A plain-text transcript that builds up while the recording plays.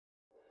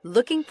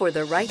Looking for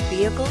the right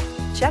vehicle?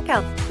 Check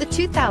out the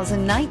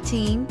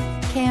 2019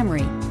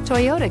 Camry.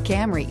 Toyota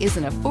Camry is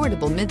an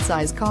affordable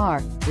midsize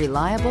car,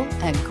 reliable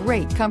and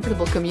great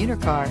comfortable commuter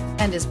car,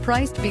 and is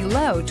priced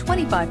below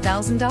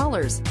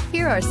 $25,000.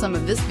 Here are some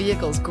of this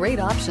vehicle's great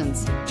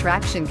options: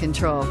 traction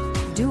control,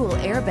 dual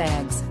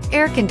airbags,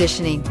 air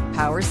conditioning,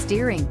 power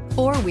steering,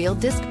 four-wheel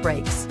disc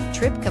brakes,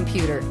 trip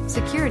computer,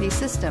 security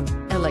system,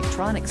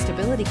 electronic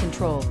stability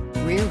control,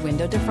 rear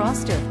window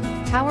defroster,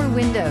 power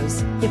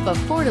windows. If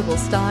affordable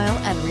style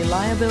and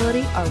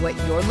reliability are what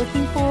you're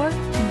looking for,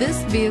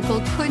 this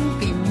vehicle couldn't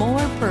be more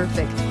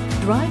perfect.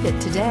 Drive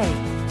it today.